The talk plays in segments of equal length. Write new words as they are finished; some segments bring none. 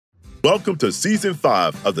Welcome to Season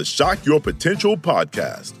 5 of the Shock Your Potential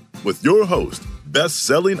podcast with your host,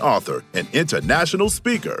 best-selling author and international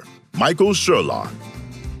speaker, Michael Sherlock.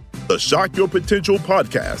 The Shock Your Potential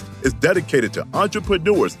podcast is dedicated to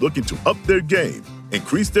entrepreneurs looking to up their game,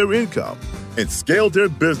 increase their income, and scale their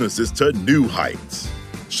businesses to new heights.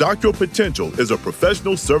 Shock Your Potential is a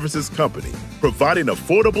professional services company providing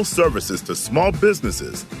affordable services to small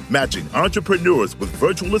businesses, matching entrepreneurs with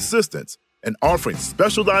virtual assistants, and offering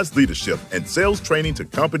specialized leadership and sales training to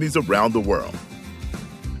companies around the world.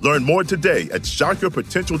 Learn more today at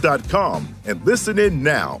shockyourpotential.com and listen in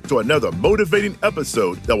now to another motivating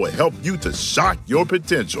episode that will help you to shock your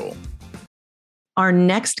potential. Our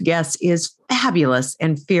next guest is fabulous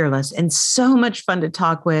and fearless and so much fun to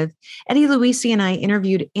talk with. Eddie Luisi and I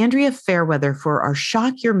interviewed Andrea Fairweather for our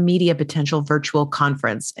Shock Your Media Potential virtual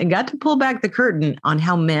conference and got to pull back the curtain on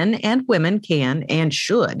how men and women can and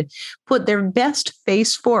should put their best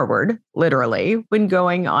face forward, literally, when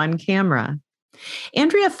going on camera.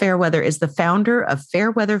 Andrea Fairweather is the founder of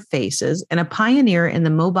Fairweather Faces and a pioneer in the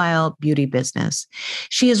mobile beauty business.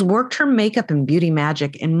 She has worked her makeup and beauty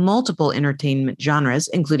magic in multiple entertainment genres,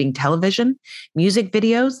 including television, music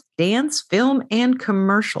videos, dance, film, and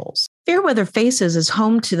commercials. Fairweather Faces is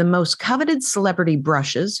home to the most coveted celebrity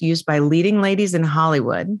brushes used by leading ladies in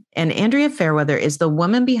Hollywood, and Andrea Fairweather is the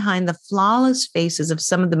woman behind the flawless faces of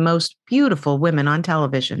some of the most beautiful women on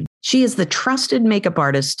television. She is the trusted makeup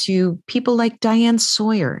artist to people like Diane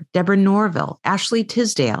Sawyer, Deborah Norville, Ashley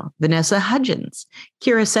Tisdale, Vanessa Hudgens,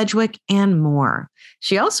 Kyra Sedgwick, and more.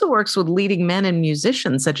 She also works with leading men and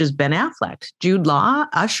musicians such as Ben Affleck, Jude Law,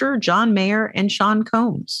 Usher, John Mayer, and Sean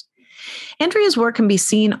Combs. Andrea's work can be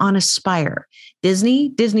seen on Aspire, Disney,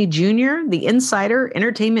 Disney Junior, The Insider,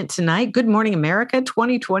 Entertainment Tonight, Good Morning America,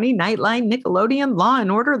 2020, Nightline, Nickelodeon, Law and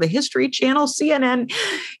Order, The History Channel, CNN,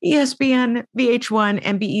 ESPN, VH1,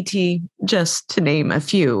 and BET, just to name a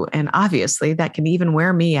few. And obviously, that can even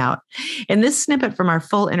wear me out. In this snippet from our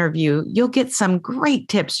full interview, you'll get some great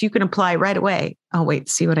tips you can apply right away. Oh, wait,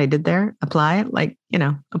 see what I did there? Apply,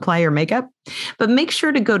 apply your makeup. But make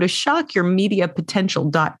sure to go to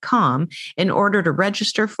shockyourmediapotential.com in order to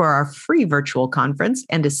register for our free virtual conference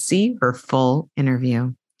and to see her full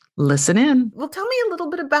interview. Listen in. Well, tell me a little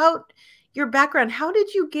bit about your background. How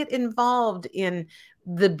did you get involved in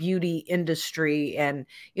the beauty industry? And,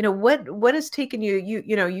 what has taken you,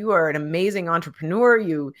 you are an amazing entrepreneur.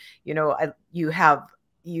 You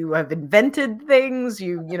have invented things,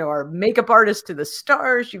 you are a makeup artist to the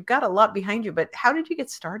stars. You've got a lot behind you, but how did you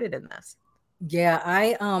get started in this?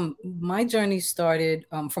 Yeah, my journey started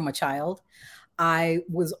from a child. I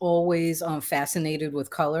was always fascinated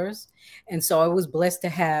with colors. And so I was blessed to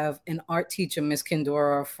have an art teacher, Miss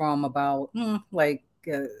Kindora, from about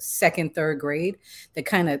second, third grade that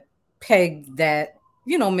kind of pegged that,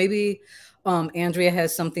 maybe Andrea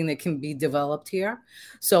has something that can be developed here.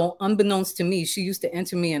 So unbeknownst to me, she used to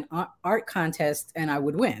enter me in art contests and I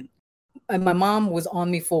would win. And my mom was on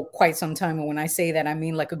me for quite some time. And when I say that, I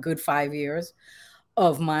mean like a good 5 years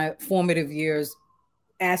of my formative years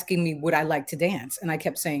asking me, would I like to dance? And I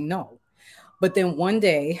kept saying no. But then one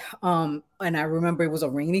day, and I remember it was a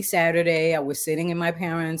rainy Saturday, I was sitting in my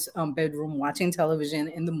parents' bedroom watching television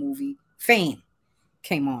and the movie Fame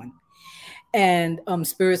came on. And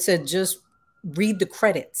Spirit said, just read the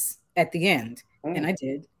credits at the end. And I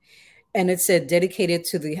did. And it said dedicated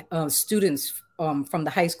to the students from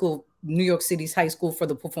the high school, New York City's High School for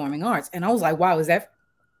the Performing Arts. And I was like, wow, is that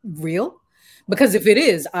real? Because if it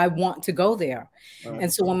is, I want to go there.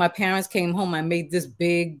 And so when my parents came home, I made this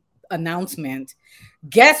big announcement.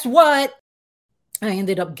 Guess what? I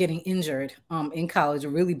ended up getting injured in college, a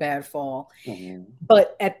really bad fall.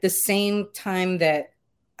 But at the same time that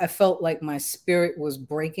I felt like my spirit was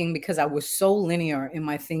breaking because I was so linear in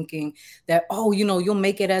my thinking that, you'll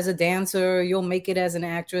make it as a dancer, you'll make it as an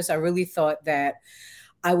actress. I really thought that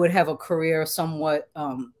I would have a career somewhat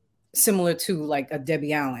similar to like a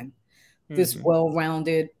Debbie Allen, this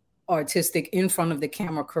well-rounded, artistic, in front of the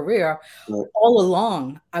camera career. All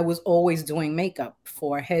along, I was always doing makeup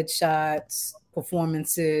for headshots,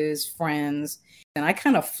 performances, friends. And I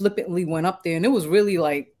kind of flippantly went up there and it was really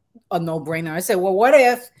like a no-brainer. I said, well, what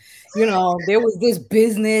if, there was this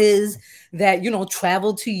business that,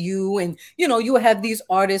 traveled to you and, you have these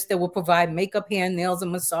artists that will provide makeup, hair, nails,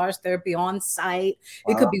 and massage therapy on site.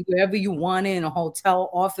 Wow. It could be wherever you want it, in a hotel,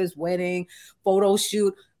 office, wedding, photo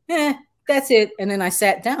shoot. That's it. And then I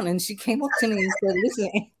sat down and she came up to me and said, listen,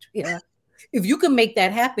 Andrea, if you can make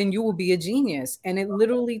that happen, you will be a genius. And it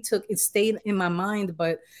literally it stayed in my mind.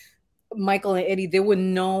 But Michael and Eddie, there was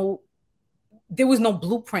no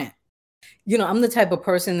blueprint. I'm the type of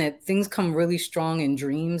person that things come really strong in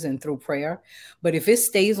dreams and through prayer. But if it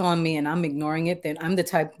stays on me and I'm ignoring it, then I'm the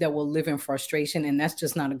type that will live in frustration. And that's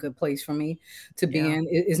just not a good place for me to be in.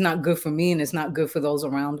 It's not good for me and it's not good for those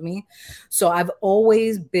around me. So I've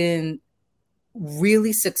always been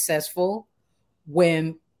really successful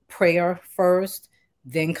when prayer first,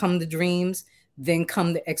 then come the dreams, then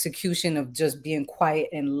come the execution of just being quiet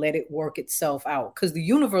and let it work itself out. Because the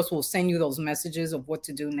universe will send you those messages of what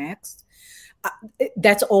to do next.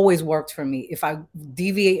 That's always worked for me. If I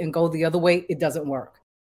deviate and go the other way, it doesn't work.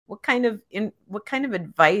 What kind of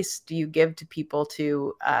advice do you give to people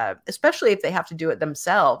to, especially if they have to do it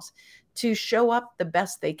themselves, to show up the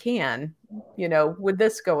best they can, with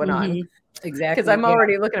this going on? Exactly. Because I'm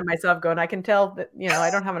already looking at myself going, I can tell that, I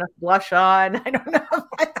don't have enough blush on. I don't know.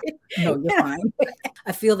 No, you're fine.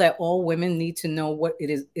 I feel that all women need to know what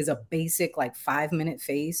it is a basic 5-minute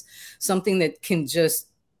face, something that can just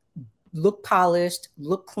look polished,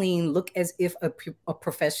 look clean, look as if a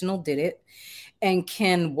professional did it, and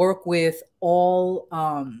can work with all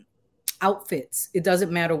outfits. It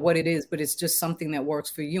doesn't matter what it is, but it's just something that works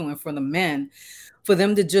for you. And for the men, for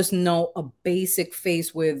them to just know a basic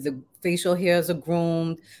face where the facial hairs are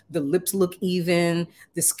groomed, the lips look even,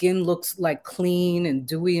 the skin looks clean and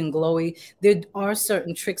dewy and glowy. There are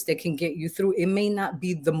certain tricks that can get you through. It may not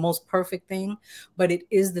be the most perfect thing, but it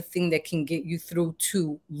is the thing that can get you through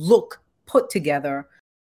to look put together.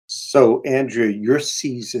 So, Andrea, you're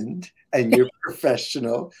seasoned and you're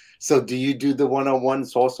professional. So do you do the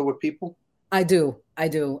one-on-ones also with people? I do.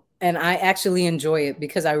 And I actually enjoy it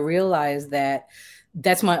because I realize that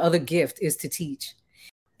that's my other gift, is to teach.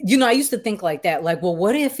 I used to think like that, well,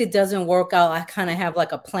 what if it doesn't work out? I kind of have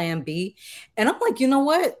a plan B. And I'm like, you know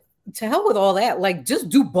what? To hell with all that. Just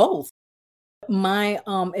do both. My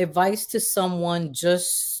advice to someone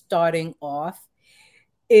just starting off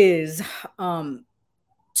is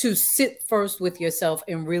to sit first with yourself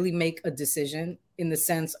and really make a decision, in the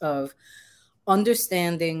sense of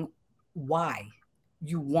understanding why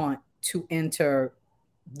you want to enter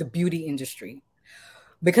the beauty industry.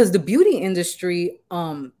 Because the beauty industry,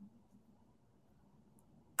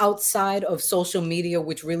 outside of social media,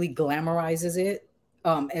 which really glamorizes it,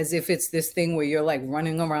 as if it's this thing where you're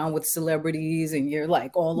running around with celebrities and you're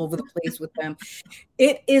all over the place with them,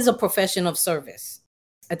 it is a profession of service.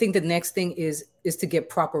 I think the next thing is to get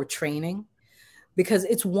proper training, because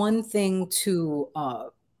it's one thing to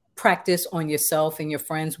practice on yourself and your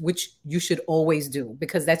friends, which you should always do,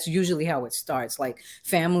 because that's usually how it starts.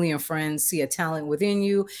 Family and friends see a talent within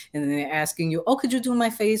you, and then they're asking you, oh, could you do my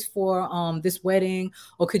face for this wedding?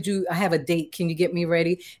 Or I have a date, can you get me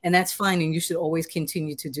ready? And that's fine. And you should always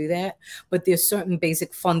continue to do that. But there's certain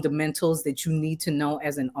basic fundamentals that you need to know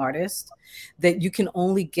as an artist, that you can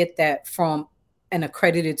only get that from an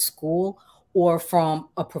accredited school or from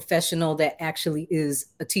a professional that actually is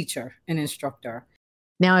a teacher, an instructor.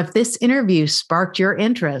 Now, if this interview sparked your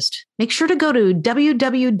interest, make sure to go to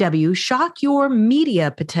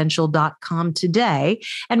www.shockyourmediapotential.com today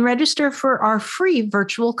and register for our free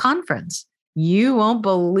virtual conference. You won't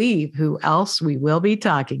believe who else we will be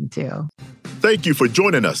talking to. Thank you for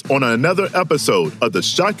joining us on another episode of the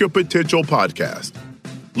Shock Your Potential podcast.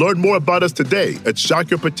 Learn more about us today at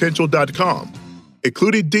shockyourpotential.com,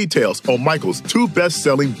 including details on Michael's 2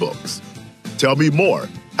 best-selling books. Tell me more,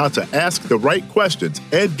 how to ask the right questions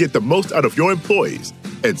and get the most out of your employees,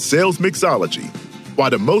 and Sales Mixology, why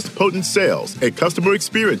the most potent sales and customer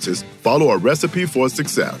experiences follow a recipe for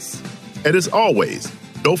success. And as always,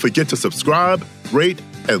 don't forget to subscribe, rate,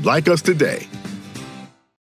 and like us today.